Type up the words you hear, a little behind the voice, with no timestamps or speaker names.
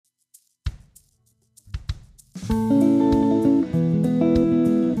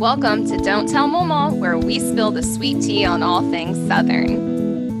Welcome to Don't Tell Mama, where we spill the sweet tea on all things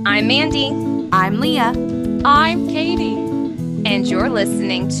Southern. I'm Mandy. I'm Leah. I'm Katie. And you're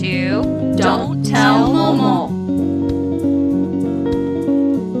listening to Don't Tell Mama.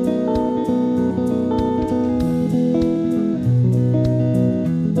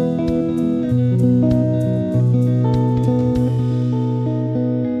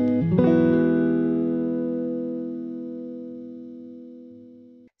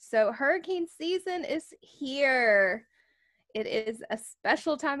 So hurricane season is here. It is a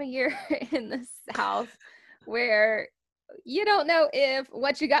special time of year in the South where you don't know if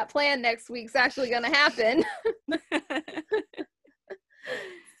what you got planned next week's actually going to happen.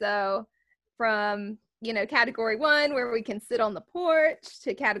 So from, category 1 where we can sit on the porch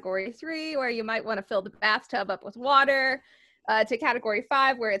to category 3 where you might want to fill the bathtub up with water to category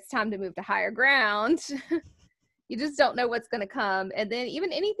 5 where it's time to move to higher ground. You just don't know what's going to come. And then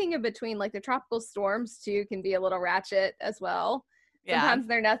even anything in between, like the tropical storms too, can be a little ratchet as well. Yeah. Sometimes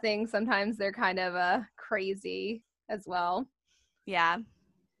they're nothing. Sometimes they're kind of crazy as well. Yeah.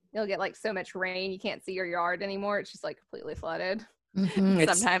 You'll get like so much rain, you can't see your yard anymore. It's just like completely flooded. Mm-hmm.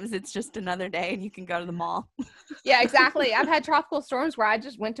 Sometimes it's just another day and you can go to the mall. Yeah, exactly. I've had tropical storms where I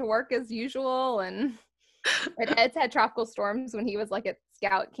just went to work as usual. And Ed's had tropical storms when he was like at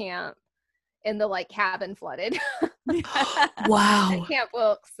scout camp. And the like cabin flooded. Wow. At Camp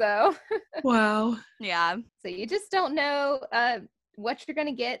Wilkes. So wow. Yeah. So you just don't know what you're going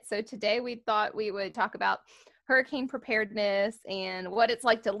to get. So today we thought we would talk about hurricane preparedness and what it's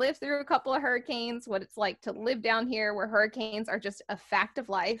like to live through a couple of hurricanes, what it's like to live down here where hurricanes are just a fact of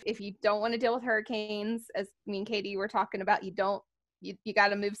life. If you don't want to deal with hurricanes, as me and Katie were talking about, you got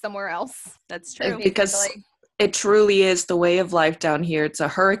to move somewhere else. That's true. Because it truly is the way of life down here. It's a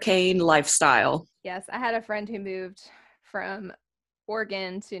hurricane lifestyle. Yes, I had a friend who moved from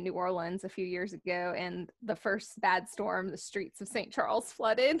Oregon to New Orleans a few years ago, and the first bad storm, the streets of St. Charles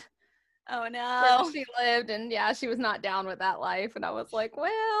flooded. Oh, no. Where she lived, and yeah, she was not down with that life. And I was like,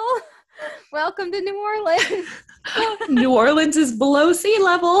 well, welcome to New Orleans. New Orleans is below sea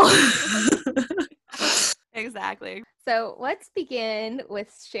level. Exactly. So let's begin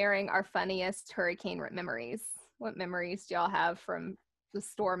with sharing our funniest hurricane memories. What memories do y'all have from the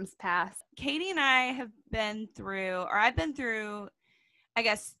storms past? Katie and I have been through, or I've been through, I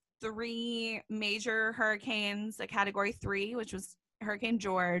guess, 3 major hurricanes, a category 3, which was Hurricane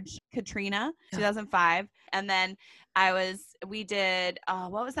George, Katrina, 2005. And then we did,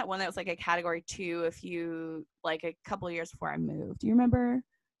 what was that one that was like a category 2 like a couple of years before I moved? Do you remember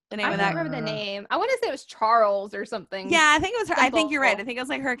the name of that? I remember the name. I want to say it was Charles or something. Yeah, I think it was. I think you're right. I think it was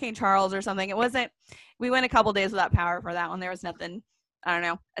like Hurricane Charles or something. It wasn't. We went a couple days without power for that one. There was nothing. I don't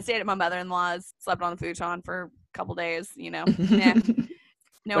know. I stayed at my mother-in-law's, slept on a futon for a couple days. Yeah.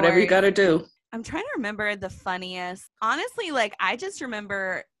 No Whatever worries. You got to do. I'm trying to remember the funniest. Honestly, like I just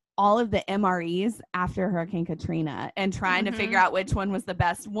remember all of the MREs after Hurricane Katrina and trying to figure out which one was the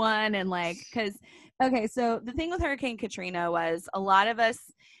best one. And like, so the thing with Hurricane Katrina was a lot of us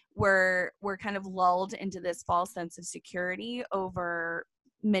were kind of lulled into this false sense of security over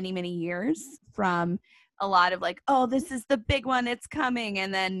many, many years from a lot of like, oh, this is the big one, it's coming,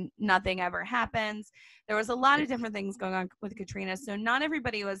 and then nothing ever happens. There was a lot of different things going on with Katrina, so not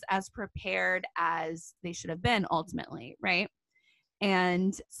everybody was as prepared as they should have been ultimately, right?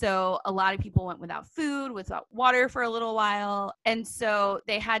 And so a lot of people went without food, without water for a little while, and so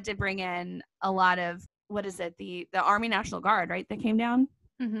they had to bring in a lot of, the Army National Guard, right, that came down?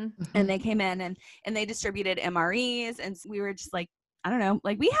 Mm-hmm. And they came in and they distributed MREs, and we were just like, I don't know,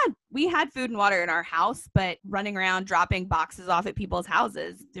 like we had food and water in our house, but running around dropping boxes off at people's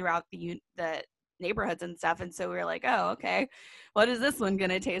houses throughout the neighborhoods and stuff. And so we were like, oh, okay, what is this one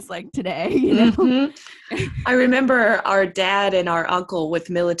gonna taste like today? Mm-hmm. I remember our dad and our uncle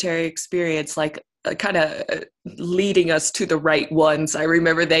with military experience, like kind of leading us to the right ones. I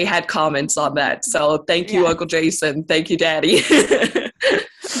remember they had comments on that. So thank you, Uncle Jason. Thank you, Daddy.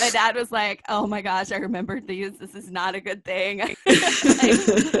 My dad was like, oh my gosh, I remembered these. This is not a good thing.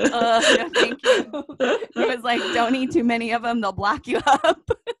 No, thank you. He was like, don't eat too many of them. They'll block you up.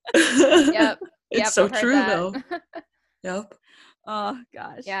 Yep. It's so true, though. Yep. Oh,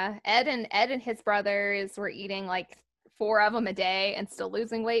 gosh. Yeah. Ed and his brothers were eating like 4 of them a day and still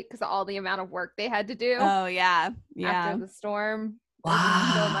losing weight because of all the amount of work they had to do. Oh, yeah. After the storm.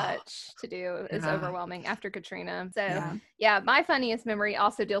 Wow. So much to do. It's overwhelming after Katrina. So yeah, my funniest memory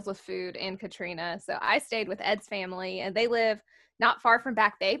also deals with food and Katrina. So I stayed with Ed's family and they live not far from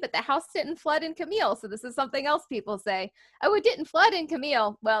Back Bay, but the house didn't flood in Camille. So this is something else people say. Oh, it didn't flood in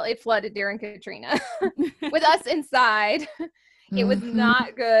Camille. Well, it flooded during Katrina with us inside. It was Mhm.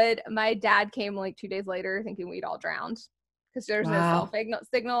 not good. My dad came like 2 days later thinking we'd all drowned because there's no cell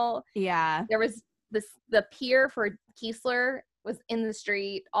signal. Yeah. There was the pier for Keesler was in the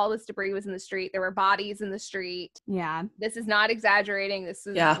street. All this debris was in the street. There were bodies in the street. Yeah. This is not exaggerating. This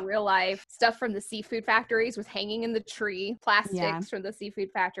is real life. Stuff from the seafood factories was hanging in the tree. Plastics from the seafood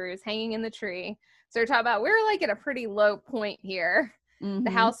factory was hanging in the tree. So we're talking about, we're like at a pretty low point here. Mm-hmm.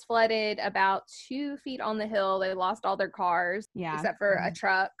 The house flooded about 2 feet on the hill. They lost all their cars, except for a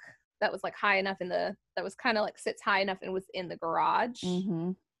truck that was like high enough that was kind of like sits high enough and was in the garage.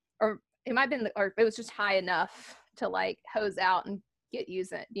 Mm-hmm. Or it might have been, or it was just high enough to like hose out and get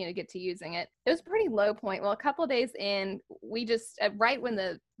to using it. It was a pretty low point. Well, a couple of days in, we just, right when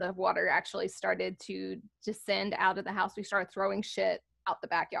the water actually started to descend out of the house, we started throwing shit out the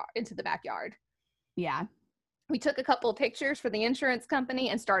backyard, into the backyard. Yeah. We took a couple of pictures for the insurance company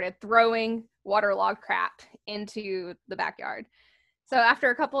and started throwing waterlogged crap into the backyard. So after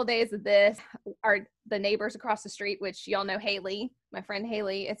a couple of days of this, the neighbors across the street, which y'all know Haley, my friend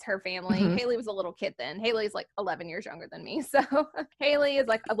Haley, it's her family. Mm-hmm. Haley was a little kid then. Haley's like 11 years younger than me. So Haley is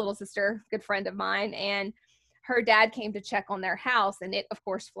like a little sister, good friend of mine. And her dad came to check on their house, and it of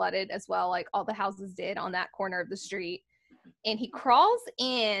course flooded as well, like all the houses did on that corner of the street. And he crawls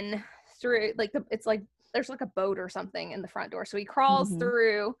in through it's like there's like a boat or something in the front door. So he crawls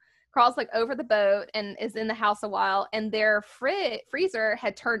crawls like over the boat and is in the house a while. And their freezer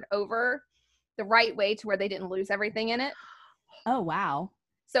had turned over the right way to where they didn't lose everything in it. Oh, wow.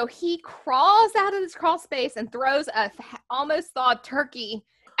 So he crawls out of this crawl space and throws a almost thawed turkey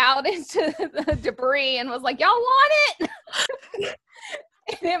out into the debris and was like, y'all want it?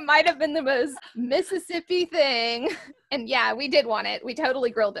 And it might have been the most Mississippi thing. And yeah, we did want it. We totally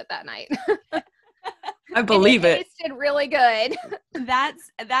grilled it that night. I believe it. It tasted really good. That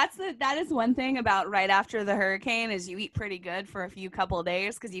is one thing about right after the hurricane is you eat pretty good for a few couple of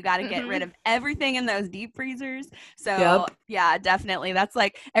days because you got to get rid of everything in those deep freezers. So yeah, definitely. That's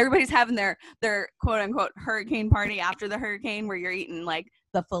like everybody's having their quote unquote hurricane party after the hurricane where you're eating like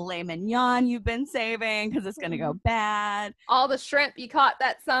the filet mignon you've been saving because it's going to go bad. All the shrimp you caught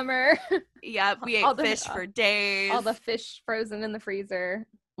that summer. Yep. We ate fish for days. All the fish frozen in the freezer.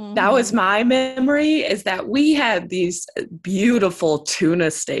 That was my memory, is that we had these beautiful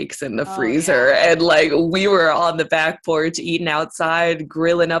tuna steaks in the freezer. And like we were on the back porch eating outside,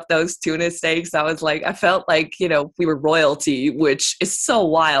 grilling up those tuna steaks. I was like, I felt like, we were royalty, which is so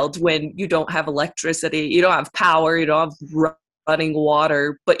wild when you don't have electricity, you don't have power, you don't have running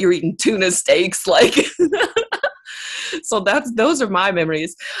water, but you're eating tuna steaks. Like, so those are my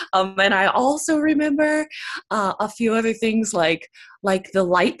memories. And I also remember a few other things like the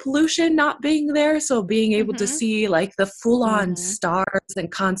light pollution not being there. So being able to see like the full on stars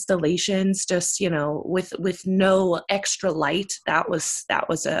and constellations, just, with no extra light. That was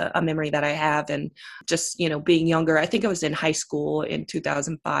a memory that I have. And just, being younger, I think I was in high school in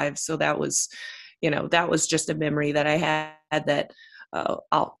 2005. So that was just a memory that I had that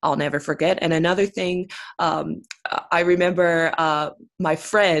I'll never forget. And another thing, I remember my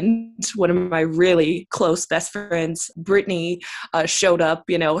friend, one of my really close best friends, Brittany, showed up.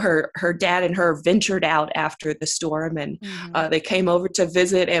 Her dad and her ventured out after the storm, and they came over to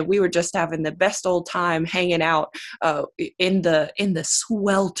visit, and we were just having the best old time hanging out in the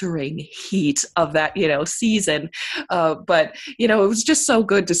sweltering heat of that season. But it was just so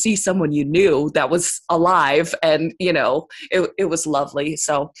good to see someone you knew that was alive, and it was lovely.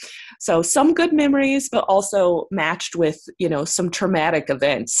 So some good memories, but also matched with, some traumatic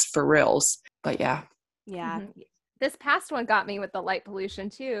events for reals. But yeah. This past one got me with the light pollution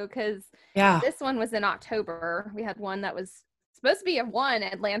too, because this one was in October. We had one that was supposed to be a 1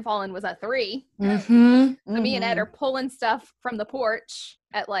 at landfall and was a 3. So me and Ed are pulling stuff from the porch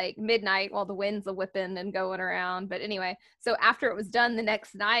at like midnight while the winds are whipping and going around. But anyway, so after it was done the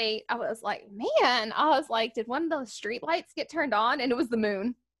next night, I was like, did one of those street lights get turned on? And it was the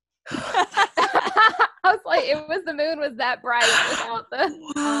moon. I was like, the moon was that bright without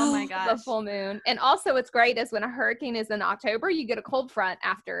the full moon. And also what's great is when a hurricane is in October, you get a cold front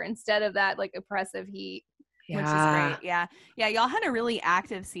after instead of that like oppressive heat. Which is great. Yeah. Y'all had a really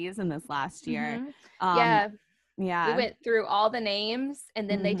active season this last year. Yeah. We went through all the names, and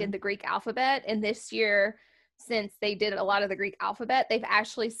then they did the Greek alphabet. And this year, since they did a lot of the Greek alphabet, they're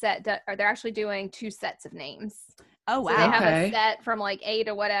actually doing 2 sets of names. Oh, wow. So they have a set from like A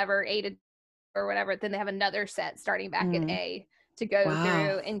to whatever, or whatever. Then they have another set starting back at A to go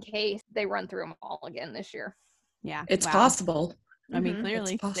through in case they run through them all again this year. Yeah. It's possible. I mean, Mhm.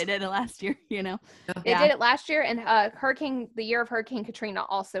 clearly they did it last year, you know? They did it last year, and the year of Hurricane Katrina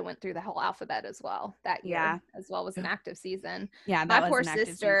also went through the whole alphabet as well that year, as well was an active season. Yeah, My that was poor an active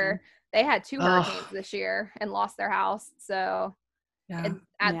sister, season. they had 2 hurricanes Oh, this year and lost their house. So, yeah. and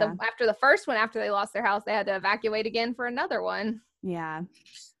Yeah. after the first one, after they lost their house, they had to evacuate again for another one. Yeah.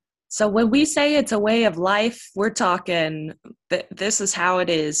 So when we say it's a way of life, we're talking this is how it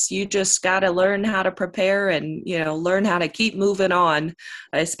is. You just got to learn how to prepare and, learn how to keep moving on,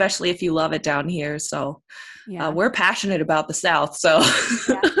 especially if you love it down here. So Yeah. we're passionate about the South. So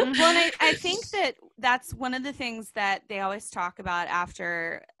Yeah. Well, and I think that's one of the things that they always talk about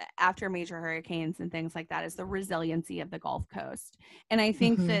after major hurricanes and things like that is the resiliency of the Gulf Coast. And I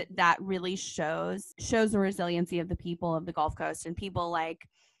think Mhm. that really shows the resiliency of the people of the Gulf Coast, and people like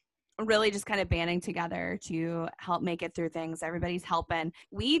really just kind of banding together to help make it through things. Everybody's helping.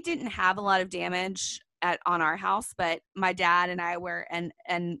 We didn't have a lot of damage on our house, but my dad and I were, and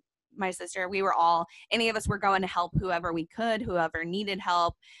my sister, we were all, any of us were going to help whoever we could, whoever needed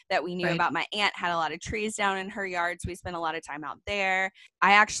help that we knew Right. about. My aunt had a lot of trees down in her yard, so we spent a lot of time out there.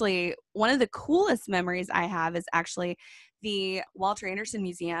 One of the coolest memories I have is actually the Walter Anderson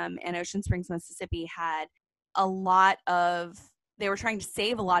Museum in Ocean Springs, Mississippi had a lot of, they were trying to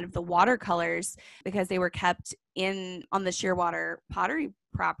save a lot of the watercolors because they were kept on the Shearwater pottery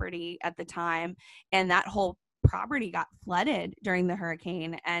property at the time, and that whole property got flooded during the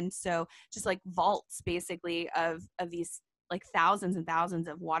hurricane. And so just like vaults basically of these like thousands and thousands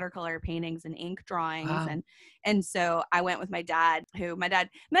of watercolor paintings and ink drawings. Wow. And so I went with my dad, my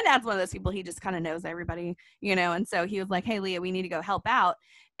dad's one of those people, he just kind of knows everybody, and so he was like, hey Leah, we need to go help out.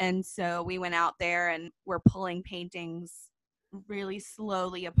 And so we went out there and we're pulling paintings really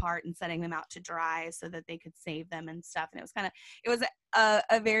slowly apart and setting them out to dry so that they could save them and stuff. And it was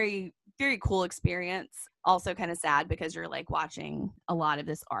a very, very cool experience. Also kind of sad because you're like watching a lot of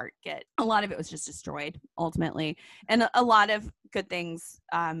this art a lot of it was just destroyed ultimately. And a lot of good things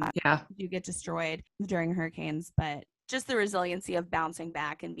do get destroyed during hurricanes, but just the resiliency of bouncing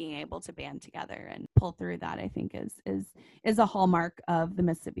back and being able to band together and pull through that, I think is a hallmark of the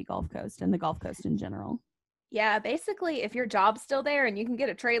Mississippi Gulf Coast and the Gulf Coast in general. Yeah, basically, if your job's still there and you can get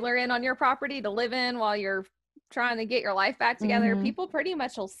a trailer in on your property to live in while you're trying to get your life back together, Mm-hmm. people pretty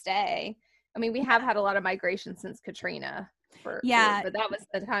much will stay. I mean, we have had a lot of migration since Katrina but that was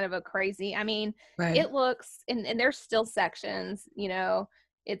the kind of a crazy, I mean, Right. it looks, and there's still sections,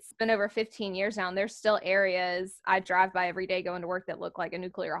 it's been over 15 years now, and there's still areas I drive by every day going to work that look like a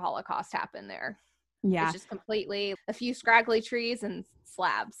nuclear holocaust happened there. Yeah. It's just completely a few scraggly trees and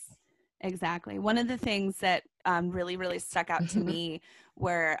slabs. Exactly. One of the things that really, really stuck out to me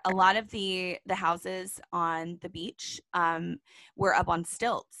were a lot of the houses on the beach were up on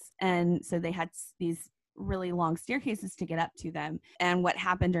stilts. And so they had these really long staircases to get up to them. And what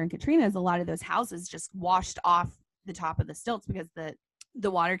happened during Katrina is a lot of those houses just washed off the top of the stilts because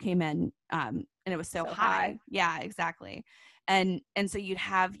the water came in and it was so high. Yeah, exactly. And so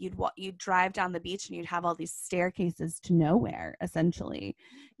you'd drive down the beach and you'd have all these staircases to nowhere, essentially.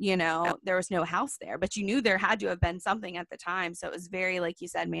 There was no house there, but you knew there had to have been something at the time. So it was very, like you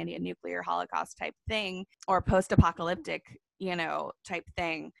said, Mandy, a nuclear holocaust type thing or post-apocalyptic, type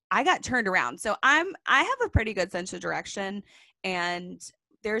thing. I got turned around. So I have a pretty good sense of direction, and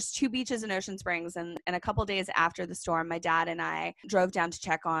there's 2 beaches in Ocean Springs, and a couple days after the storm, my dad and I drove down to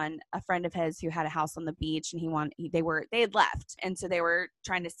check on a friend of his who had a house on the beach, and they had left. And so they were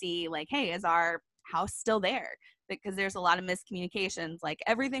trying to see like, hey, is our house still there? Because there's a lot of miscommunications, like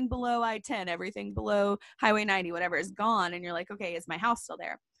everything below I-10, everything below Highway 90, whatever is gone. And you're like, okay, is my house still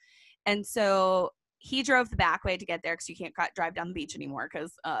there? And so he drove the back way to get there because you can't drive down the beach anymore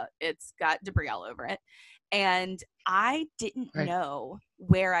because it's got debris all over it. And I didn't know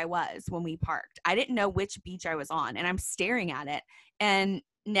where I was when we parked. I didn't know which beach I was on, and I'm staring at it. And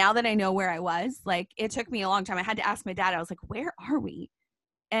now that I know where I was, like, it took me a long time. I had to ask my dad. I was like, where are we?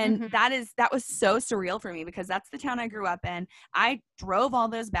 And that was so surreal for me because that's the town I grew up in. I drove all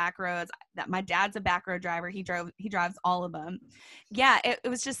those back roads. That my dad's a back road driver. He drives all of them. Yeah, it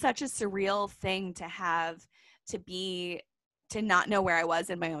was just such a surreal thing to have to not know where I was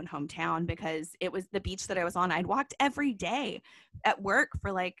in my own hometown because it was the beach that I was on. I'd walked every day at work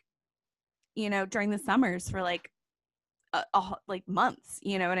for like, during the summers for like like months,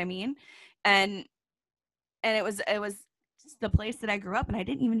 you know what I mean? And it was the place that I grew up, and I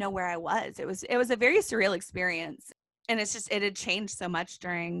didn't even know where I was. It was a very surreal experience, and it had changed so much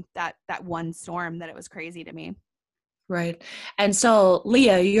during that one storm that it was crazy to me. Right. And so,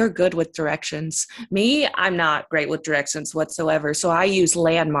 Leah, you're good with directions. Me, I'm not great with directions whatsoever. So I use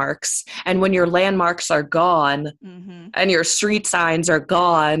landmarks. And when your landmarks are gone Mm-hmm. and your street signs are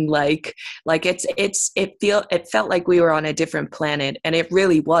gone, it felt like we were on a different planet. And it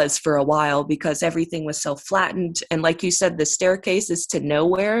really was for a while because everything was so flattened. And like you said, the staircases to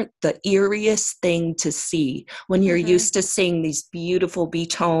nowhere, the eeriest thing to see when you're used to seeing these beautiful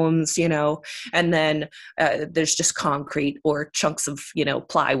beach homes, and then there's just concrete or chunks of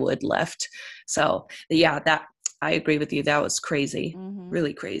plywood left. So yeah, that I agree with you. That was crazy,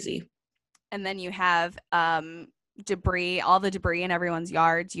 really crazy. And then you have debris, all the debris in everyone's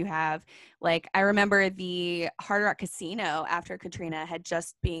yards. You have, like, I remember the Hard Rock Casino after Katrina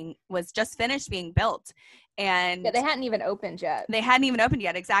was just finished being built, and they hadn't even opened yet.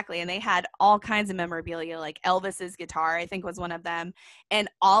 Exactly. And they had all kinds of memorabilia, like Elvis's guitar, I think, was one of them, and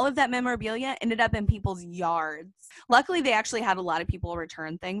all of that memorabilia ended up in people's yards. Luckily, they actually had a lot of people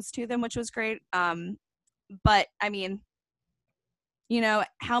return things to them, which was great. But I mean,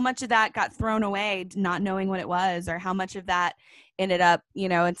 how much of that got thrown away not knowing what it was, or how much of that ended up,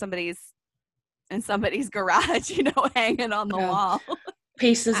 in somebody's garage, hanging on the wall.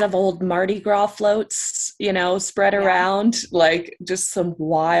 Pieces of old Mardi Gras floats, spread around, like just some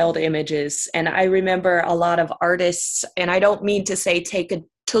wild images. And I remember a lot of artists, and I don't mean to say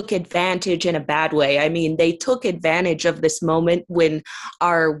took advantage in a bad way. I mean, they took advantage of this moment when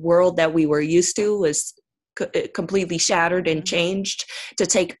our world that we were used to was completely shattered and changed, to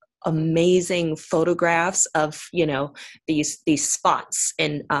take amazing photographs of these spots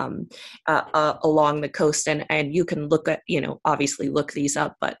and along the coast, and you can look at obviously look these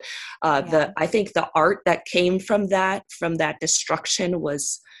up, but I think the art that came from that destruction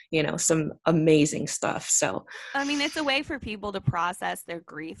was some amazing stuff. So I mean, it's a way for people to process their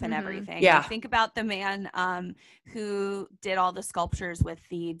grief and everything. Yeah. And think about the man who did all the sculptures with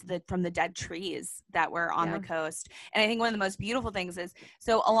from the dead trees that were on the coast. And I think one of the most beautiful things is,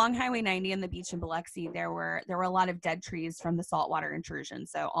 so along Highway 90 and the beach in Biloxi, there were a lot of dead trees from the saltwater intrusion.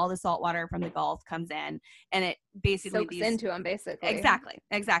 So all the saltwater from the Gulf comes in, and it basically soaks into them, basically. Exactly,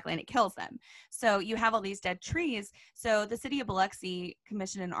 and it kills them. So you have all these dead trees. So the city of Biloxi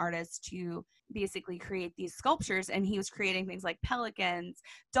commissioned an artist to basically create these sculptures, and he was creating things like pelicans,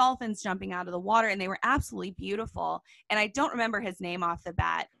 dolphins jumping out of the water, and they were absolutely beautiful. And I don't remember his name off the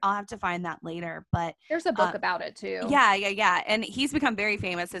bat. I'll have to find that later, but there's a book about it too. Yeah. And he's become very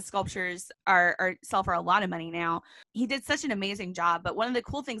famous. His sculptures are sell for a lot of money now. He did such an amazing job. But one of the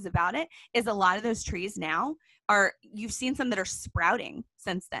cool things about it is a lot of those trees now you've seen some that are sprouting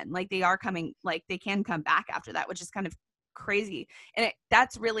since then. Like they are coming, like they can come back after that, which is kind of crazy. And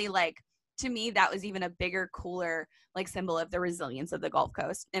that's really, like, to me, that was even a bigger, cooler, like, symbol of the resilience of the Gulf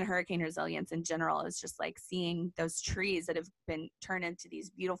Coast and hurricane resilience in general, is just like seeing those trees that have been turned into these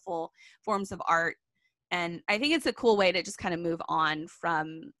beautiful forms of art. And I think it's a cool way to just kind of move on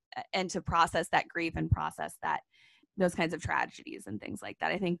from and to process that grief and process those kinds of tragedies and things like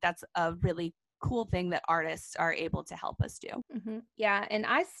that. I think that's a really cool thing that artists are able to help us do. Yeah. And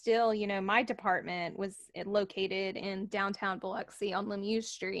I still, my department was located in downtown Biloxi on Lemieux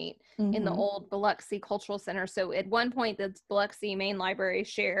Street in the old Biloxi Cultural Center. So at one point, the Biloxi Main Library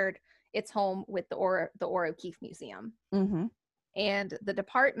shared its home with the Orr O'Keefe Museum. And the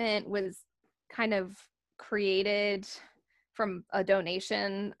department was kind of created from a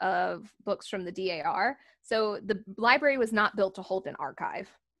donation of books from the DAR. So the library was not built to hold an archive,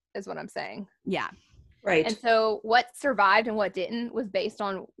 is what I'm saying. Yeah. Right. And so what survived and what didn't was based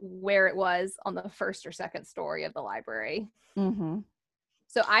on where it was on the first or second story of the library.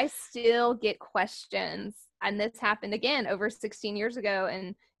 So I still get questions, and this happened again over 16 years ago.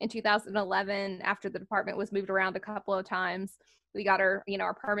 And in 2011, after the department was moved around a couple of times, we got our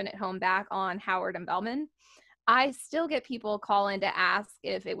permanent home back on Howard and Bellman. I still get people call in to ask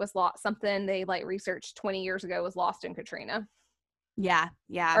if it was something they researched 20 years ago was lost in Katrina. Yeah.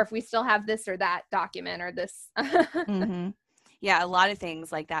 Or if we still have this or that document or this. Yeah, a lot of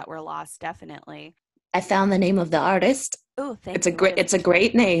things like that were lost, definitely. I found the name of the artist. Oh, it's a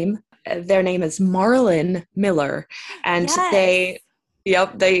great name. Their name is Marlon Miller, and they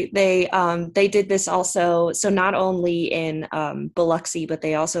did this also. So not only in Biloxi, but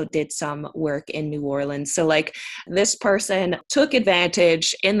they also did some work in New Orleans. So like this person took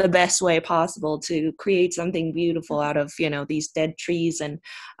advantage in the best way possible to create something beautiful out of these dead trees, and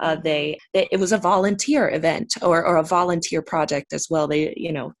it was a volunteer event or a volunteer project as well. They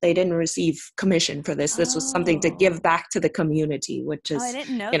didn't receive commission for this. This was something to give back to the community, which is I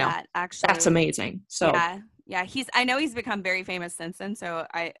didn't know that, actually. That's amazing. So yeah, I know he's become very famous since then. So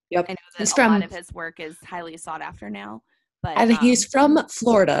I know that He's a lot of his work is highly sought after now. But And he's from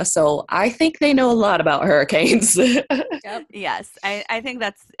Florida, so I think they know a lot about hurricanes. Yep. yes, I think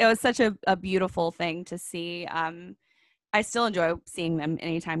it was such a beautiful thing to see. I still enjoy seeing them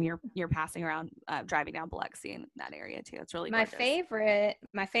anytime you're passing around, driving down Biloxi in that area too. It's really gorgeous.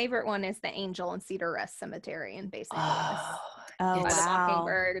 My favorite one is the Angel and Cedar Rest Cemetery in Bay St. Louis. Oh, By the wow.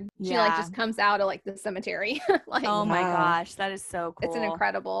 Mockingbird. She Yeah. just comes out of the cemetery. Oh my Wow. gosh, that is so cool. It's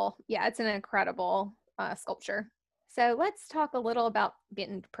an incredible sculpture. So let's talk a little about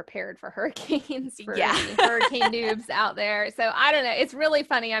getting prepared for hurricanes for any hurricane noobs out there. So I don't know. It's really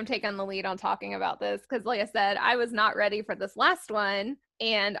funny I'm taking the lead on talking about this because, like I said, I was not ready for this last one.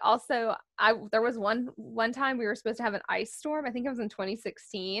 And also, there was one time we were supposed to have an ice storm. I think it was in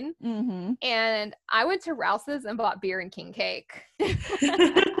 2016. Mm-hmm. And I went to Rouse's and bought beer and king cake. So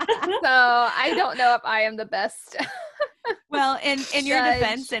I don't know if I am the best. Well, in your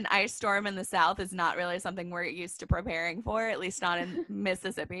defense, an ice storm in the South is not really something we're used to preparing for, at least not in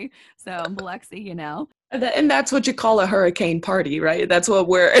Mississippi. So in Biloxi, And that's what you call a hurricane party, right? That's what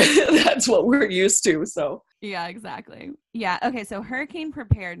we're used to. So yeah, exactly. Yeah. Okay. So hurricane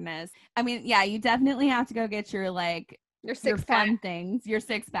preparedness. I mean, yeah, you definitely have to go get your fun things, your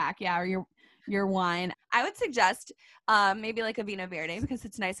 6-pack, or your wine. I would suggest maybe like a Vino Verde because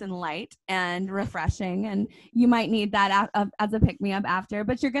it's nice and light and refreshing, and you might need that as a pick-me-up after.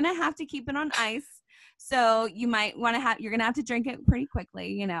 But you're gonna have to keep it on ice, so you might want to you're gonna have to drink it pretty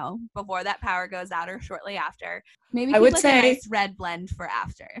quickly, before that power goes out or shortly after. Maybe keep a nice red blend for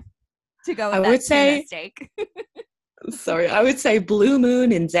after to go with that tuna steak. Sorry, I would say Blue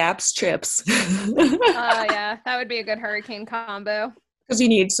Moon and Zapp's chips. Oh yeah, that would be a good hurricane combo. Because you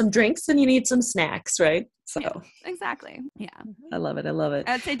need some drinks and you need some snacks, right? So yeah, exactly. Yeah. I love it. I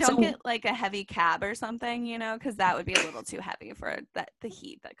would say don't get like a heavy cab or something, because that would be a little too heavy for the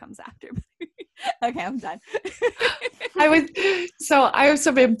heat that comes after. Okay, I'm done. I have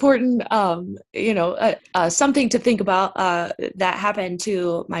some important, something to think about that happened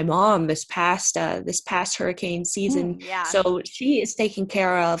to my mom this past hurricane season. Yeah. So she is taking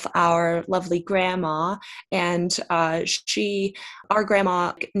care of our lovely grandma, and our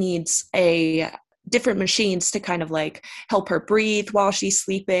grandma needs different machines to kind of like help her breathe while she's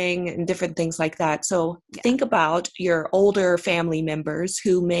sleeping and different things like that. So think about your older family members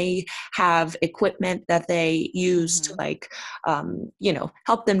who may have equipment that they use to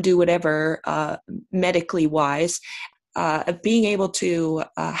help them do whatever medically wise. Being able to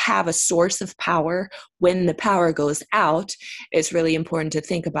have a source of power when the power goes out is really important to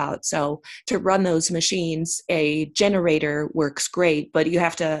think about. So to run those machines, a generator works great, but you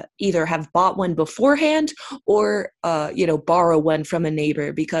have to either have bought one beforehand or, borrow one from a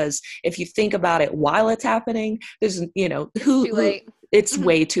neighbor, because if you think about it while it's happening, there's, too late. It's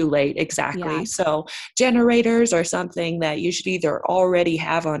way too late. Exactly. Yeah. So generators are something that you should either already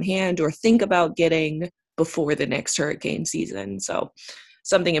have on hand or think about getting before the next hurricane season. So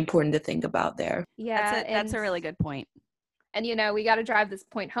something important to think about there. Yeah. That's a really good point. And, we got to drive this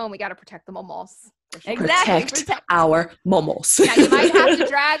point home. We got to protect the momos. Sure. Exactly. Protect our momos. Yeah, you might have to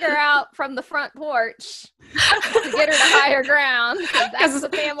drag her out from the front porch to get her to higher ground. That's the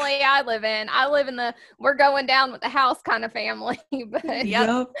family I live in. I live in we're going down with the house kind of family. But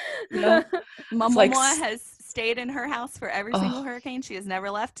Yep. Mama has stayed in her house for every single hurricane. She has never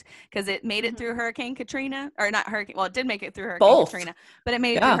left because it made it through Hurricane Katrina, or not Hurricane. Well, it did make it through Hurricane Katrina, but it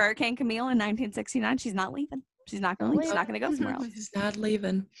made it through Hurricane Camille in 1969. She's not leaving. She's not going to leave. She's not going to go somewhere else. She's not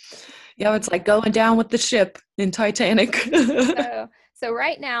leaving. Yeah, it's like going down with the ship in Titanic. So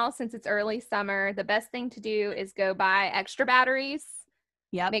right now, since it's early summer, the best thing to do is go buy extra batteries.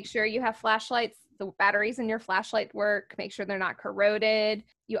 Yeah. Make sure you have flashlights. The batteries in your flashlight work. Make sure they're not corroded.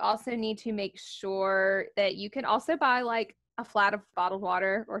 You also need to make sure that you can also buy like a flat of bottled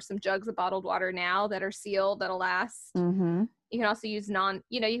water or some jugs of bottled water now that are sealed that'll last. Mm-hmm. You can also use you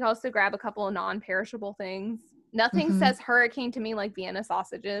can also grab a couple of non-perishable things. Nothing says hurricane to me like Vienna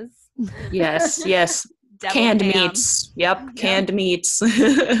sausages. Yes. Canned meats. Yep, canned meats.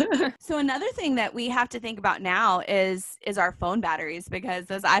 So another thing that we have to think about now is our phone batteries, because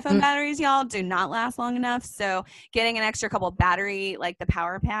those iPhone batteries, y'all, do not last long enough. So getting an extra couple battery, like the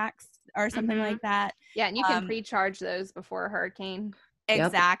power packs or something like that. Yeah, and you can pre-charge those before a hurricane.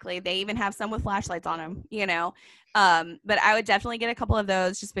 Exactly. They even have some with flashlights on them, but I would definitely get a couple of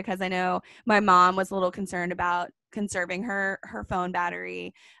those just because I know my mom was a little concerned about conserving her phone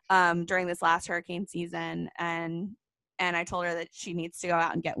battery during this last hurricane season, and I told her that she needs to go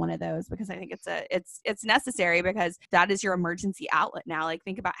out and get one of those because I think it's necessary, because that is your emergency outlet now. Like,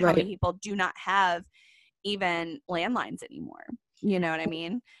 think about how many people do not have even landlines anymore. You know what I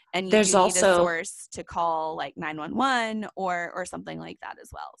mean? And you There's do need a also, source to call like 911 or something like that as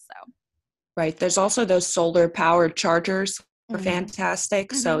well. So right, there's also those solar powered chargers are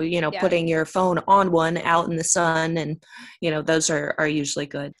fantastic. So, putting your phone on one out in the sun and, those are usually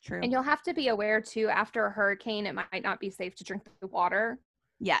good. True. And you'll have to be aware too, after a hurricane, it might not be safe to drink the water.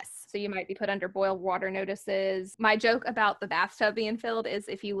 Yes. So you might be put under boiled water notices. My joke about the bathtub being filled is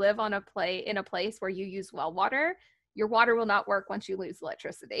if you live in a place where you use well water, your water will not work once you lose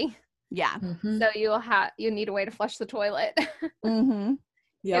electricity. Yeah. So you need a way to flush the toilet.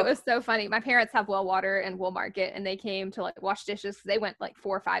 Yep. It was so funny. My parents have well water in Wool Market, and they came to like wash dishes. They went like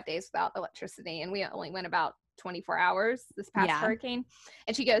 4 or 5 days without electricity, and we only went about 24 hours this past hurricane.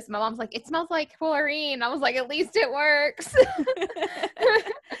 And she goes, my mom's like, it smells like chlorine. I was like, at least it works.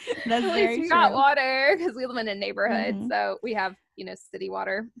 That's at very least we true. got water because we live in a neighborhood, so we have city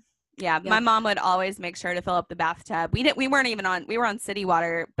water. Yeah, my mom would always make sure to fill up the bathtub. We were on city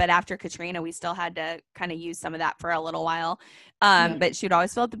water, but after Katrina, we still had to kind of use some of that for a little while. But she would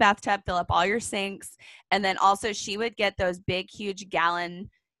always fill up the bathtub, fill up all your sinks. And then also she would get those big, huge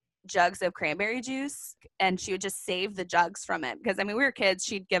gallon jugs of cranberry juice, and she would just save the jugs from it. Because, we were kids,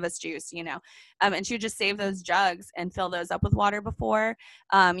 she'd give us juice, and she would just save those jugs and fill those up with water before.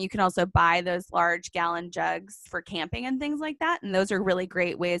 You can also buy those large gallon jugs for camping and things like that. And those are really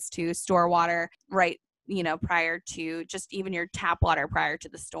great ways to store water prior to just even your tap water prior to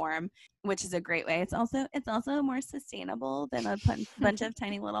the storm, which is a great way. It's also more sustainable than a bunch of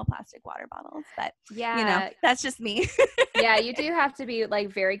tiny little plastic water bottles. But that's just me. Yeah, you do have to be like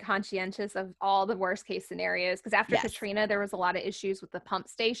very conscientious of all the worst case scenarios, because after Katrina, there was a lot of issues with the pump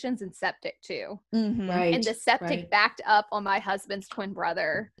stations and septic too. Right. And the septic backed up on my husband's twin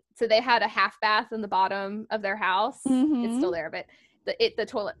brother. So they had a half bath in the bottom of their house. It's still there, but the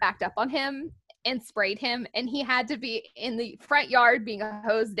toilet backed up on him and sprayed him, and he had to be in the front yard being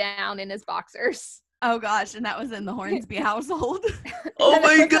hosed down in his boxers. Oh gosh, and that was in the Hornsby household. Oh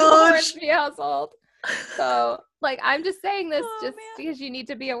my gosh. Hornsby household. So I'm just saying this because you need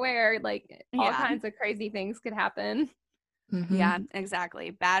to be aware, all kinds of crazy things could happen. Yeah, exactly.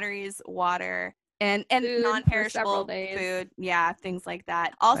 Batteries, water, and food non-perishable food. Yeah, things like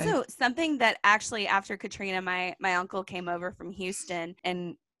that. Also, something that actually after Katrina, my uncle came over from Houston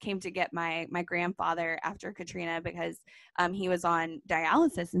and came to get my grandfather after Katrina because he was on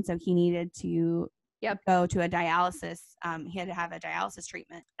dialysis, and so he needed to go to a dialysis. He had to have a dialysis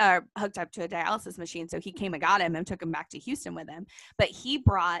treatment hooked up to a dialysis machine. So he came and got him and took him back to Houston with him. But he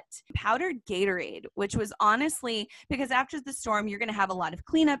brought powdered Gatorade, which was honestly, because after the storm, you're going to have a lot of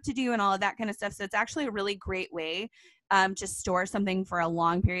cleanup to do and all of that kind of stuff. So it's actually a really great way to store something for a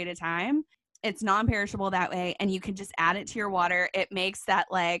long period of time. It's non-perishable that way, and you can just add it to your water. It makes that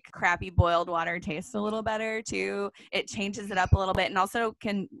crappy boiled water taste a little better too. It changes it up a little bit, and also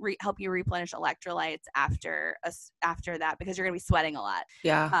can help you replenish electrolytes after that, because you're going to be sweating a lot.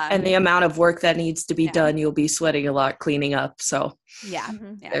 Yeah, and the amount of work that needs to be done, you'll be sweating a lot cleaning up. So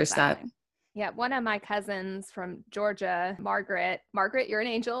there's that. Yeah, one of my cousins from Georgia, Margaret, you're an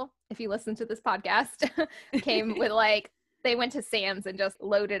angel if you listen to this podcast, came with they went to Sam's and just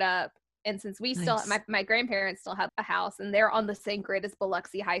loaded up. And since we still, my grandparents still have a house, and they're on the same grid as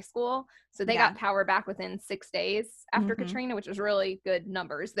Biloxi High School. So they got power back within 6 days after Katrina, which was really good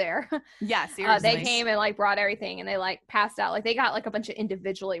numbers there. Yeah, seriously. They came and brought everything, and they passed out. They got a bunch of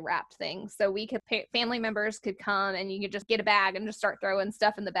individually wrapped things. So we could, family members could come, and you could just get a bag and just start throwing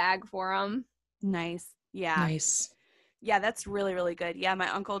stuff in the bag for them. Nice. Yeah. Nice. Yeah, that's really, really good. Yeah, my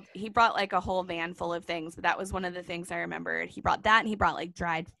uncle, he brought a whole van full of things, but that was one of the things I remembered. He brought that, and he brought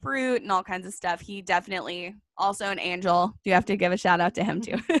dried fruit and all kinds of stuff. He definitely, also an angel. You have to give a shout out to him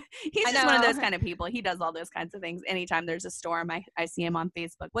too. He's just one of those kind of people. He does all those kinds of things. Anytime there's a storm, I see him on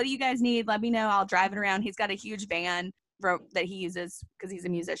Facebook. What do you guys need? Let me know. I'll drive it around. He's got a huge van that he uses because he's a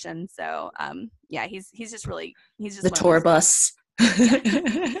musician. So yeah, he's just the tour bus.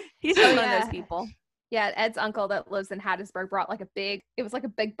 He's just one of those people. Yeah, Ed's uncle that lives in Hattiesburg brought a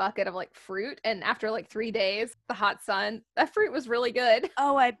big bucket of fruit. And after 3 days, the hot sun, that fruit was really good.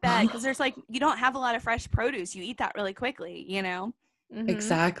 Oh, I bet. Because there's you don't have a lot of fresh produce. You eat that really quickly,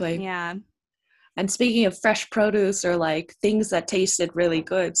 Exactly. Yeah. And speaking of fresh produce or things that tasted really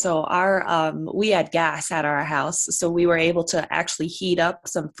good, so we had gas at our house, so we were able to actually heat up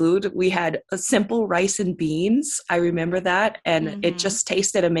some food. We had a simple rice and beans. I remember that, and it just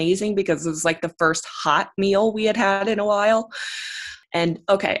tasted amazing because it was the first hot meal we had in a while. And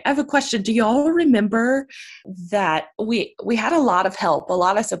okay, I have a question. Do y'all remember that we had a lot of help, a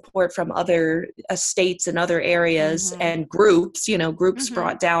lot of support from other states and other areas and groups, groups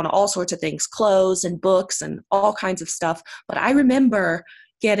brought down all sorts of things, clothes and books and all kinds of stuff. But I remember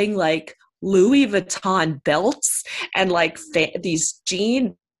getting like Louis Vuitton belts and like these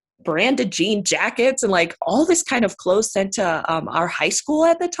branded jean jackets and like all this kind of clothes sent to our high school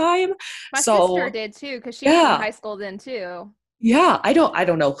at the time. My sister did too, because she was in high school then too. Yeah, I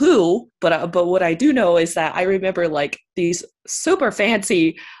don't know who, but what I do know is that I remember like these super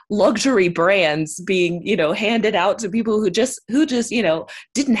fancy luxury brands being, handed out to people who just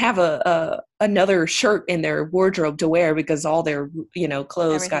didn't have another shirt in their wardrobe to wear because all their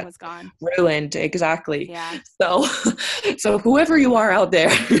clothes was gone, ruined. Exactly. Yeah. So whoever you are out there,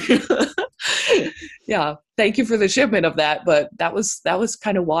 yeah, thank you for the shipment of that. But that was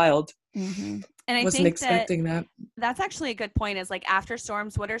kind of wild. And I wasn't think expecting that. That's actually a good point, is like after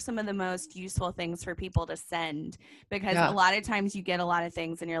storms, what are some of the most useful things for people to send? Because a lot of times you get a lot of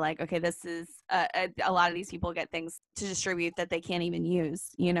things and you're like, okay, this is a lot of these people get things to distribute that they can't even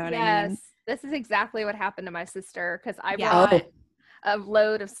use. You know what I mean? This is exactly what happened to my sister, because I brought a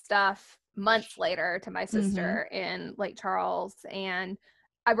load of stuff months later to my sister in Lake Charles, and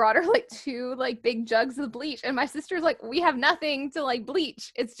I brought her like 2 like big jugs of bleach, and my sister's like, we have nothing to like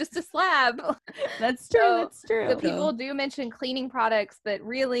bleach. It's just a slab. That's true. That's true. So people do mention cleaning products, but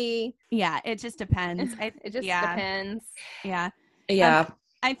really, it just depends. It just depends. Yeah.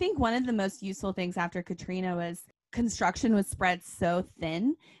 I think one of the most useful things after Katrina was construction was spread so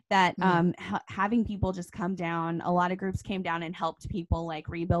thin that having people just come down, a lot of groups came down and helped people like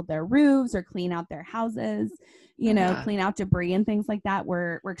rebuild their roofs or clean out their houses, clean out debris and things like that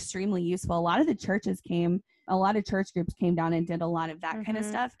were extremely useful. A lot of church groups came down and did a lot of that kind of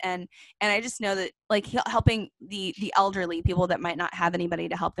stuff. And I just know that like helping the elderly, people that might not have anybody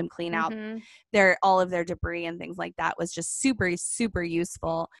to help them clean out all of their debris and things like that was just super, super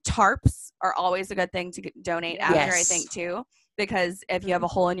useful. Tarps are always a good thing to donate after, I think too, because if you have a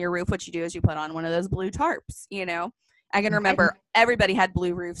hole in your roof, what you do is you put on one of those blue tarps, I can remember everybody had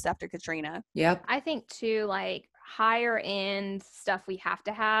blue roofs after Katrina. Yep. I think too, like higher end stuff we have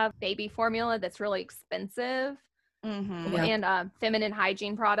to have, baby formula that's really expensive, and feminine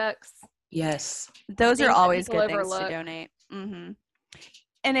hygiene products. Yes. Those are always good things to donate.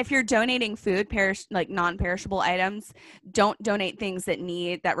 And if you're donating food, like non-perishable items, don't donate things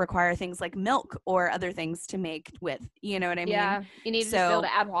that require things like milk or other things to make with. You know what I mean? Yeah, you need to just be able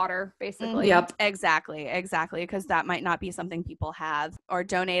to add water, basically. Yep. Exactly, because that might not be something people have. Or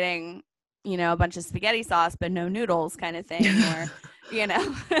donating, a bunch of spaghetti sauce but no noodles kind of thing,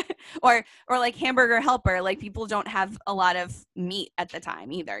 or or like Hamburger Helper, like people don't have a lot of meat at the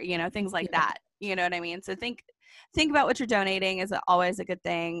time either, things like that. You know what I mean? So think about what you're donating is always a good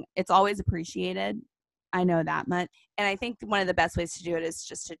thing. It's always appreciated. I know that much. And I think one of the best ways to do it is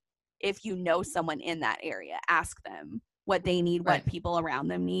just to, if you know someone in that area, ask them what they need, what people around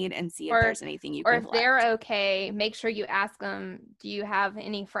them need, and see if there's anything you can collect. Or if they're okay, make sure you ask them, do you have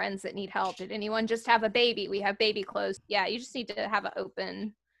any friends that need help? Did anyone just have a baby? We have baby clothes. Yeah, you just need to have an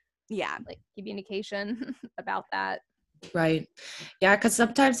open communication about that. Right. Yeah, because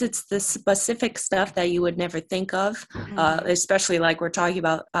sometimes it's the specific stuff that you would never think of, especially like we're talking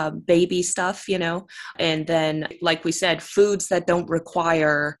about baby stuff, and then, like we said, foods that don't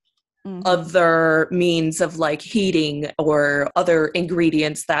require other means of like heating or other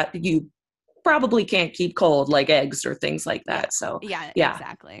ingredients that you probably can't keep cold, like eggs or things like that. So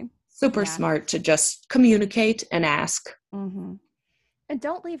exactly. Super smart to just communicate and ask. And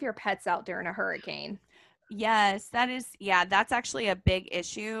don't leave your pets out during a hurricane. Yes, that's actually a big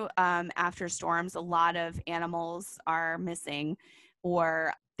issue. After storms, a lot of animals are missing,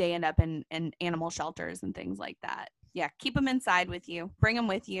 or they end up in animal shelters and things like that. Yeah, keep them inside with you. Bring them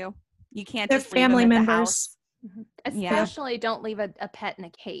with you. You can't just leave family them at members. the house. Especially don't leave a pet in a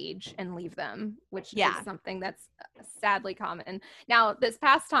cage and leave them, which is something that's sadly common. Now, this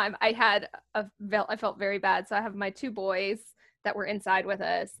past time I felt very bad. So I have my 2 boys that were inside with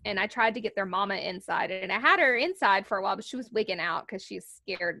us, and I tried to get their mama inside, and I had her inside for a while, but she was wigging out because she's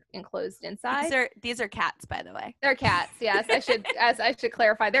scared and closed inside. These are cats, by the way. They're cats. Yes, I should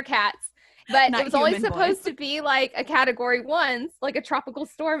clarify. They're cats. But it was only supposed to be like a category 1, like a tropical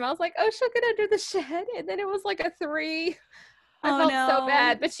storm. I was like, oh, she'll get under the shed. And then it was like a 3. I felt so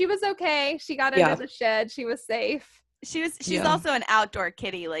bad, but she was okay. She got under the shed. She was safe. She's also an outdoor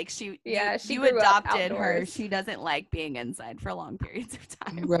kitty. Like she you grew up adopted her. outdoors. She doesn't like being inside for long periods of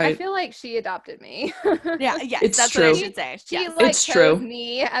time. Right. I feel like she adopted me. Yeah, yes, It's that's true. what I should say. She yes. like It's chose true.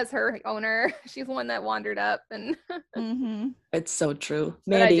 me as her owner. She's the one that wandered up, and It's so true.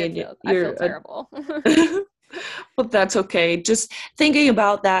 but I Mandy, did feel I feel terrible. Well, that's okay. Just thinking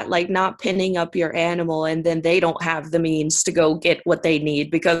about that, like not pinning up your animal and then they don't have the means to go get what they need,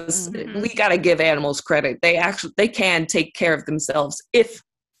 because we got to give animals credit. They can take care of themselves if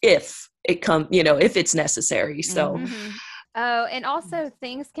it comes, if it's necessary. So Oh, and also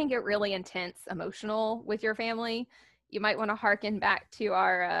things can get really intense emotional with your family. You might want to harken back to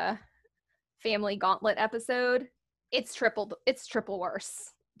our family gauntlet episode. It's triple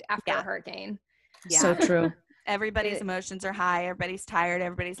worse after a hurricane. So true. Everybody's emotions are high. Everybody's tired.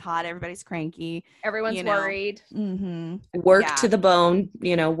 Everybody's hot. Everybody's cranky. Everyone's worried. Work to the bone,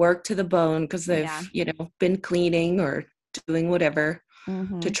 work to the bone, because they've, been cleaning or doing whatever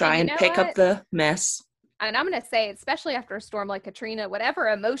to try and pick up the mess. And I'm going to say, especially after a storm like Katrina, whatever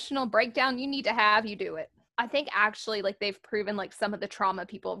emotional breakdown you need to have, you do it. I think actually like they've proven like some of the trauma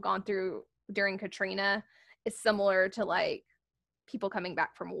people have gone through during Katrina is similar to like people coming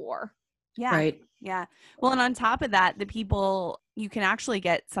back from war. Yeah. Right. Yeah. Well, and on top of that, you can actually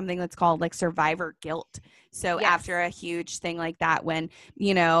get something that's called like survivor guilt. So after a huge thing like that, when,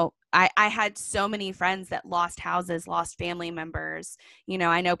 I had so many friends that lost houses, lost family members.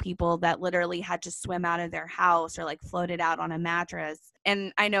 I know people that literally had to swim out of their house or like floated out on a mattress.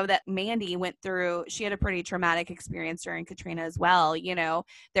 And I know that Mandy she had a pretty traumatic experience during Katrina as well.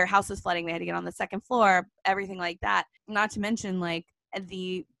 Their house was flooding. They had to get on the second floor, everything like that. Not to mention like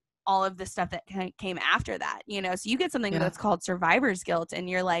all of the stuff that came after that, so you get something that's called survivor's guilt, and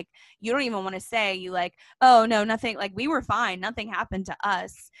you're like, you don't even want to say, you like, oh no, nothing, like we were fine, nothing happened to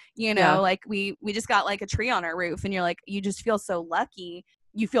us, like we just got like a tree on our roof, and you're like, you just feel so lucky,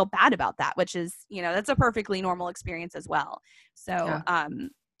 you feel bad about that, which is, that's a perfectly normal experience as well. So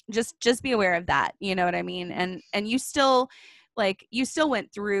just be aware of that, you know what I mean? And you still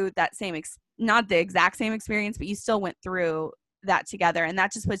went through that same not the exact same experience, but you still went through that together, and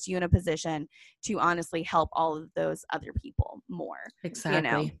that just puts you in a position to honestly help all of those other people more.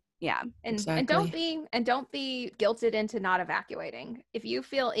 Exactly. Yeah. And don't be guilted into not evacuating. If you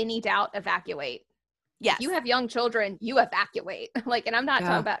feel any doubt, evacuate. Yes. If you have young children, you evacuate. Like, and I'm not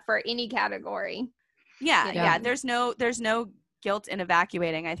talking about for any category. Yeah. There's no guilt in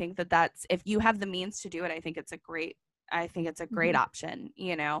evacuating. I think that's, if you have the means to do it, I think it's a great option,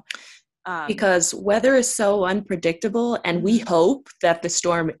 because weather is so unpredictable, and we hope that the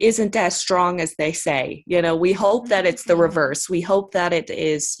storm isn't as strong as they say. We hope that it's the reverse. We hope that it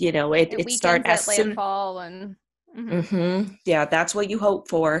is, it starts as landfall and yeah, that's what you hope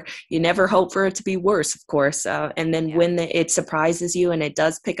for. You never hope for it to be worse, of course. And then when it surprises you and it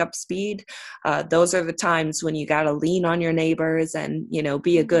does pick up speed, those are the times when you got to lean on your neighbors and,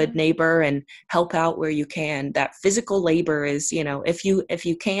 be a good neighbor and help out where you can. That physical labor is, if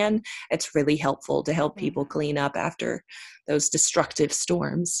you can, it's really helpful to help people clean up after those destructive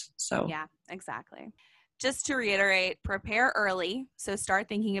storms. So yeah, exactly. Just to reiterate, prepare early. So start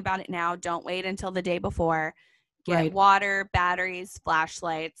thinking about it now. Don't wait until the day before. Get water, batteries,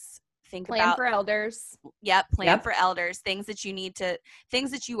 flashlights. Plan for elders. Yep. Plan for elders. Things that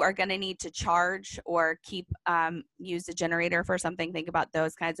you are going to need to charge or keep, use a generator for something. Think about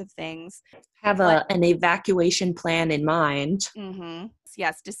those kinds of things. Have an evacuation plan in mind.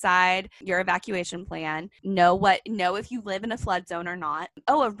 Yes. Decide your evacuation plan. Know if you live in a flood zone or not.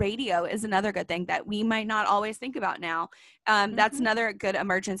 Oh, a radio is another good thing that we might not always think about now. That's another good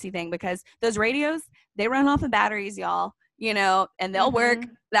emergency thing, because those radios, they run off of batteries, y'all, and they'll work.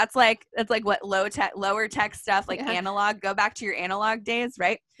 That's like what lower tech stuff, like analog. Go back to your analog days,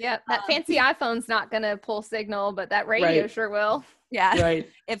 right? Yeah. That fancy iPhone's not going to pull signal, but that radio sure will. Yeah. Right.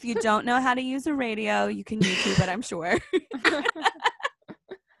 If you don't know how to use a radio, you can YouTube it, I'm sure.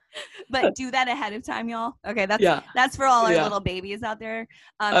 But do that ahead of time, y'all. Okay, that's for all our little babies out there.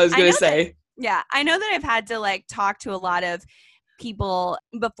 I was going to say. I know that I've had to talk to a lot of people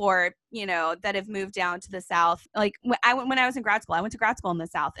before, that have moved down to the South. Like when I was in grad school, I went to grad school in the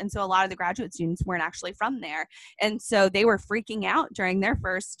South. And so a lot of the graduate students weren't actually from there. And so they were freaking out during their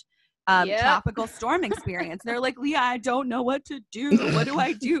first tropical storm experience. They're like, Leah, I don't know what to do. What do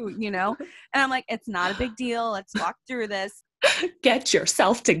I do? And I'm like, it's not a big deal. Let's walk through this. Get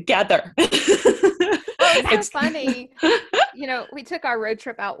yourself together. It's funny. We took our road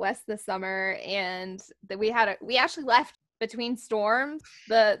trip out west this summer, and we actually left between storms.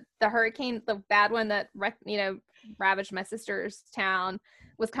 The hurricane, the bad one that ravaged my sister's town,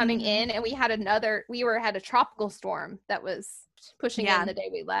 was coming in, and we had had a tropical storm that was pushing in the day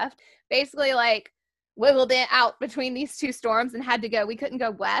we left. Basically, like, wiggled it out between these two storms and we couldn't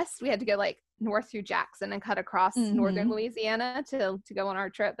go west. We had to go like north through Jackson and cut across northern Louisiana to go on our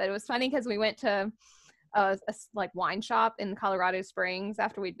trip. But it was funny because we went to a like wine shop in Colorado Springs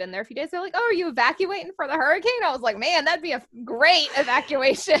after we'd been there a few days. They're like, "Oh, are you evacuating for the hurricane?" I was like, "Man, that'd be a great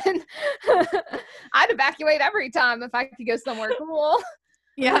evacuation." I'd evacuate every time if I could go somewhere cool.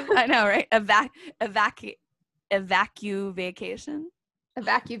 Yeah, I know, right? Evacuation. Evacuation.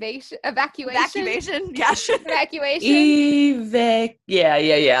 Evacuation. Yeah. Evacuation.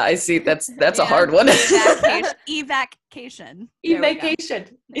 Yeah. I see. That's a hard one. Evacation.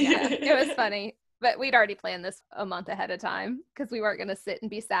 Evacation. Yeah, it was funny. But we'd already planned this a month ahead of time because we weren't going to sit and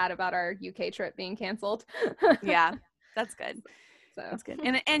be sad about our UK trip being canceled. Yeah, that's good. So that's good.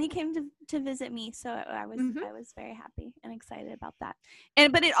 And you came to visit me, so I was very happy and excited about that.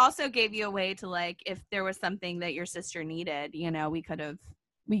 But it also gave you a way to, like, if there was something that your sister needed, you know, you could have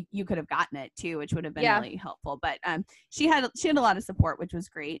gotten it too, which would have been really helpful. But she had a lot of support, which was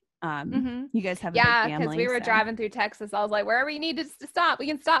great. You guys have a big family. Because we were driving through Texas. I was like, wherever you need us to stop, we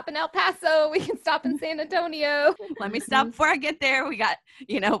can stop in El Paso, we can stop in San Antonio. Let me stop before I get there. We got,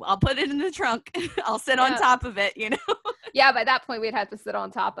 I'll put it in the trunk. I'll sit on top of it, Yeah, by that point we'd have to sit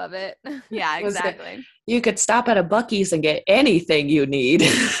on top of it. Yeah, exactly. You could stop at a Buc-ee's and get anything you need.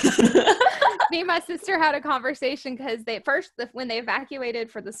 Me and my sister had a conversation because when they evacuated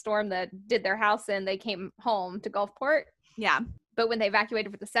for the storm that did their house in, they came home to Gulfport. Yeah. But when they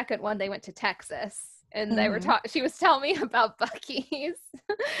evacuated for the second one, they went to Texas. And they were she was telling me about Buc-ee's.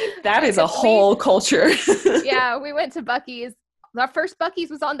 That is a whole culture. Yeah, we went to Buc-ee's. Our first Buc-ee's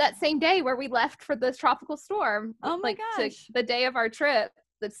was on that same day where we left for the tropical storm. Oh my gosh. The day of our trip.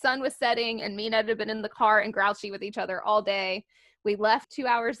 The sun was setting and me and Ed had been in the car and grouchy with each other all day. We left 2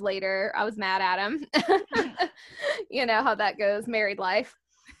 hours later. I was mad at him. You know how that goes, married life.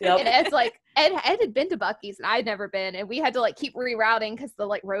 Yep. And Ed's like, Ed had been to Buc-ee's and I'd never been. And we had to like keep rerouting because the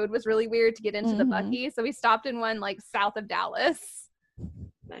like road was really weird to get into the Buc-ee's. So we stopped in one like south of Dallas.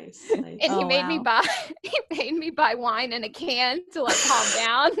 Nice. And he made me buy wine in a can to like calm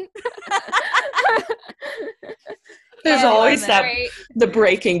down. There's always the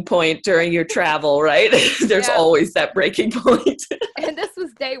breaking point during your travel, right? There's always that breaking point. And this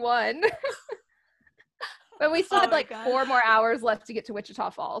was day one. But we still had like 4 more hours left to get to Wichita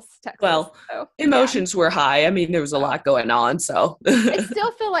Falls, Texas. Well, emotions were high. I mean, there was a lot going on, so. I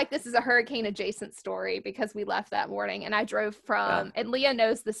still feel like this is a hurricane adjacent story because we left that morning and I drove from, and Leah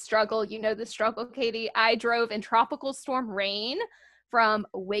knows the struggle. You know the struggle, Katie. I drove in tropical storm rain from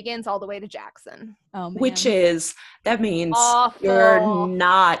Wiggins all the way to Jackson. Oh, man. That means awful. You're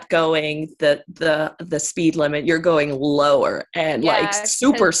not going the speed limit. You're going lower and like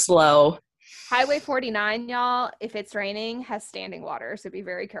super slow. Highway 49, y'all, if it's raining, has standing water. So be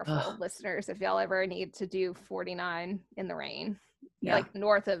very careful, listeners, if y'all ever need to do 49 in the rain. Yeah. Like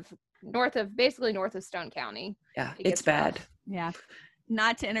north of Stone County. Yeah, it's bad. Rough. Yeah.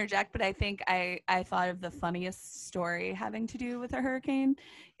 Not to interject, but I think I thought of the funniest story having to do with a hurricane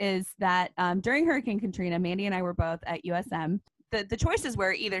is that during Hurricane Katrina, Mandy and I were both at USM. The choices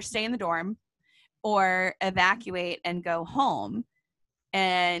were either stay in the dorm or evacuate and go home.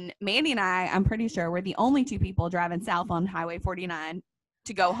 And Mandy and I'm pretty sure, we're the only 2 people driving south on Highway 49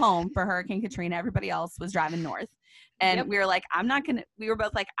 to go home for Hurricane Katrina. Everybody else was driving north. And we were like, we were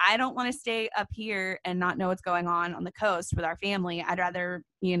both like, I don't want to stay up here and not know what's going on the coast with our family. I'd rather,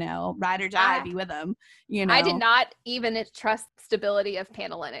 ride or die, be with them, I did not even trust stability of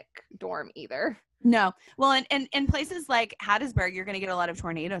Panhellenic dorm either. No. Well, and in places like Hattiesburg, you're going to get a lot of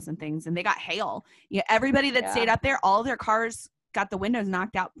tornadoes and things, and they got hail. Yeah, everybody that stayed up there, all their cars got the windows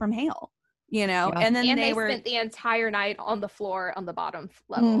knocked out from hail, and then they spent the entire night on the floor on the bottom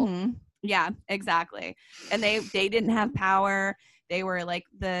level. Mm-hmm. Yeah, exactly. And they didn't have power. They were like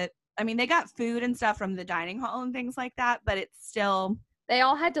they got food and stuff from the dining hall and things like that, but it's still. They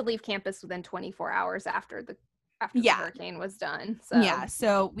all had to leave campus within 24 hours after the hurricane was done. So yeah,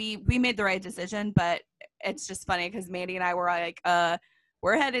 so we made the right decision, but it's just funny because Mandy and I were like,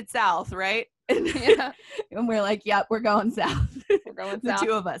 we're headed south, right? And we're like, yep, we're going south. We're going the south.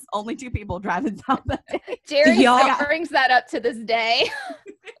 2 of us, only 2 people driving south that day. Jerry brings that up to this day.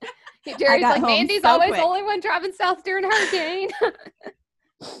 Jerry's like, Mandy's always the only one driving south during a hurricane.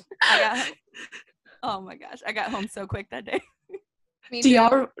 Oh my gosh, I got home so quick that day.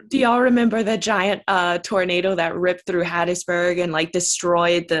 Do Do y'all remember the giant tornado that ripped through Hattiesburg and like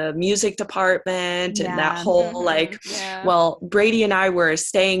destroyed the music department and that whole well, Brady and I were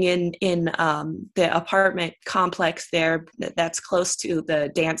staying in the apartment complex there that's close to the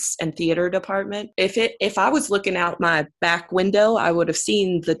dance and theater department. If I was looking out my back window, I would have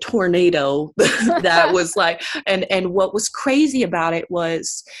seen the tornado that was like, and what was crazy about it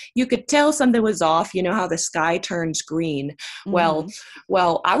was you could tell something was off. You know how the sky turns green. Well,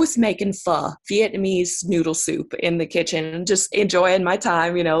 I was making pho, Vietnamese noodle soup in the kitchen and just enjoying my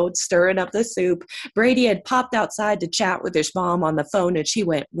time, you know, stirring up the soup. Brady had popped outside to chat with his mom on the phone, and she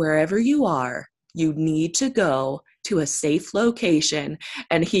went, "Wherever you are, you need to go to a safe location."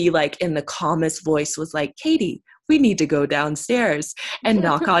 And he, like, in the calmest voice was like, "Katie, we need to go downstairs and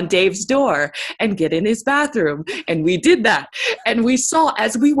knock on Dave's door and get in his bathroom." And we did that. And we saw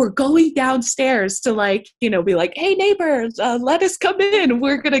as we were going downstairs to, like, you know, be like, "Hey, neighbors, let us come in.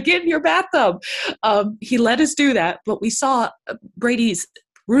 We're going to get in your bathtub." He let us do that. But we saw Brady's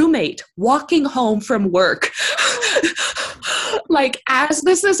roommate walking home from work. Like, as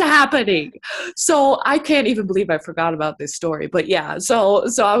this is happening. So I can't even believe I forgot about this story. But yeah, so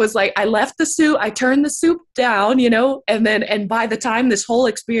I was like, I left the soup, I turned the soup down, you know, and by the time this whole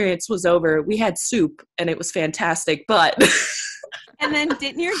experience was over, we had soup and it was fantastic. But and then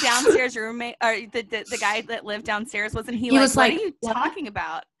didn't your downstairs roommate, or the guy that lived downstairs, wasn't he like, what are you talking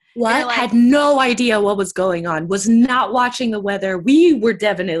about? What? Like, had no idea what was going on, was not watching the weather. We were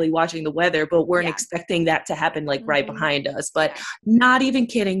definitely watching the weather, but weren't expecting that to happen like right behind us. But not even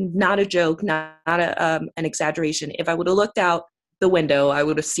kidding, not a joke, not an exaggeration. If I would have looked out the window, I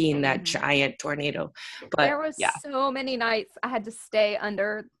would have seen that giant tornado. But there was so many nights I had to stay on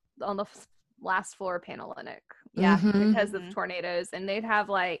the last floor of Panhellenic. Because of tornadoes. And they'd have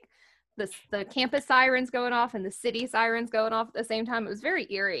like the campus sirens going off and the city sirens going off at the same time. It was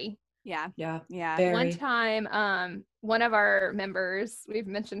very eerie. Yeah. Very. One time, one of our members, we've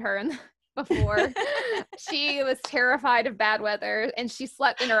mentioned her before, she was terrified of bad weather and she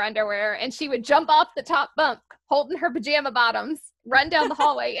slept in her underwear, and she would jump off the top bunk holding her pajama bottoms, run down the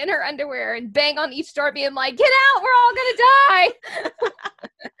hallway in her underwear and bang on each door being like, "Get out, we're all gonna die."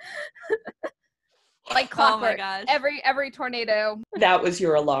 Like clockwork. Oh my gosh. Every tornado. That was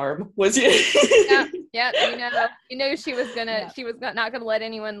your alarm, was it? Yeah. You know she was not gonna let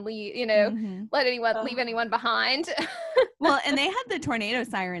anyone leave, leave anyone behind. Well, and they had the tornado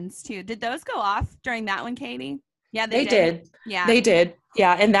sirens too. Did those go off during that one, Katie? Yeah, they did. Yeah, they did.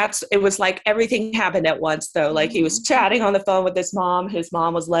 Yeah, and it was like everything happened at once though. Like he was chatting on the phone with his mom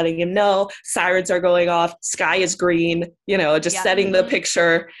was letting him know sirens are going off, sky is green, just setting the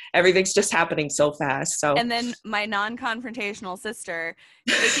picture. Everything's just happening so fast. So, and then my non-confrontational sister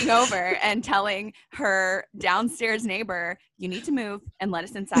taking over and telling her downstairs neighbor, "You need to move and let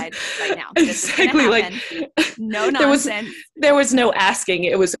us inside right now." Exactly. Like, no nonsense. There was no asking.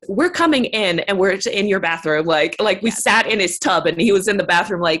 It was, "We're coming in and we're in your bathroom." Like we sat in his tub and he was in the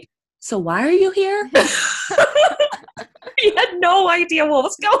bathroom like, "So why are you here?" He had no idea what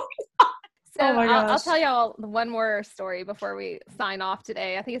was going on. So I'll tell y'all one more story before we sign off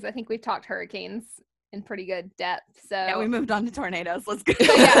today. I think we've talked hurricanes in pretty good depth. So yeah, we moved on to tornadoes. Let's go.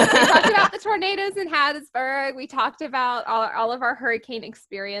 So, we talked about the tornadoes in Hattiesburg. We talked about all of our hurricane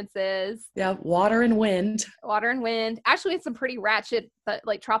experiences. Yeah, water and wind. Actually, it's some pretty ratchet,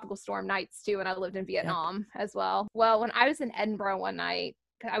 like tropical storm nights too. And I lived in Vietnam as well. Well, when I was in Edinburgh one night,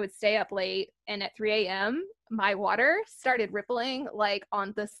 I would stay up late, and at 3 a.m., my water started rippling like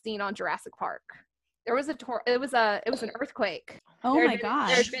on the scene on Jurassic Park. There was it was an earthquake. Oh my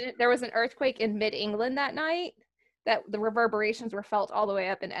gosh. There was an earthquake in mid-England that night that the reverberations were felt all the way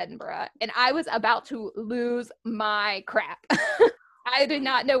up in Edinburgh. And I was about to lose my crap. I did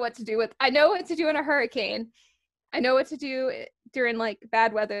not know what to do I know what to do in a hurricane. I know what to do during like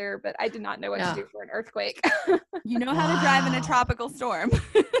bad weather, but I did not know what to do for an earthquake. You know how to drive in a tropical storm.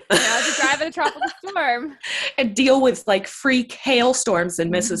 And deal with like freak hailstorms in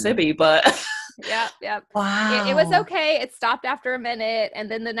Mississippi, but Yep. Wow. It was okay. It stopped after a minute, and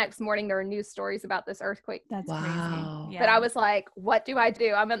then the next morning there were news stories about this earthquake. That's crazy. Yeah. But I was like, what do I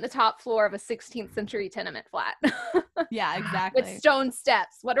do? I'm on the top floor of a 16th century tenement flat. Yeah, exactly. With stone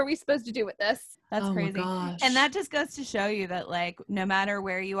steps. What are we supposed to do with this? That's crazy. And that just goes to show you that, like, no matter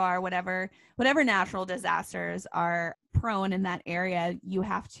where you are, whatever natural disasters are prone in that area, you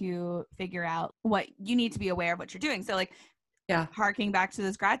have to figure out what you need to be aware of what you're doing. So like, harking back to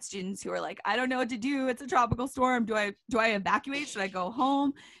those grad students who are like, I don't know what to do. It's a tropical storm. Do I evacuate? Should I go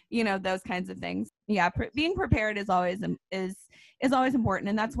home? Those kinds of things. Yeah. Being prepared is always important.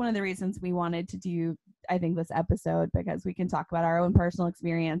 And that's one of the reasons we wanted to do, I think, this episode, because we can talk about our own personal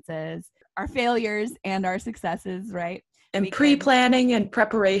experiences, our failures and our successes, right? And pre-planning and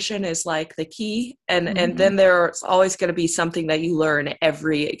preparation is like the key. And then there's always going to be something that you learn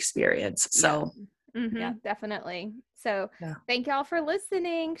every experience. So definitely. So thank y'all for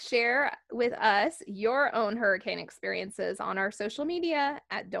listening. Share with us your own hurricane experiences on our social media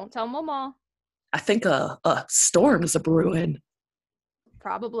at Don't Tell Mama. I think a storm is a brewing.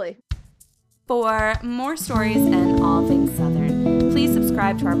 Probably. For more stories and all things Southern, please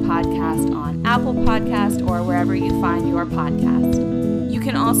subscribe to our podcast on Apple Podcast or wherever you find your podcast. You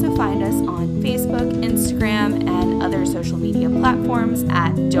can also find us on Facebook, Instagram, and other social media platforms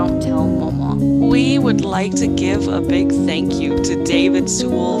at Don't Tell Momo. We would like to give a big thank you to David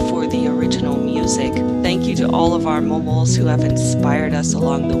Sewell for the original music. Thank you to all of our Momos who have inspired us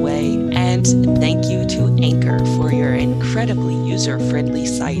along the way. And thank you to Anchor for your incredibly user-friendly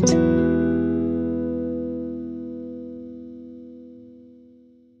site.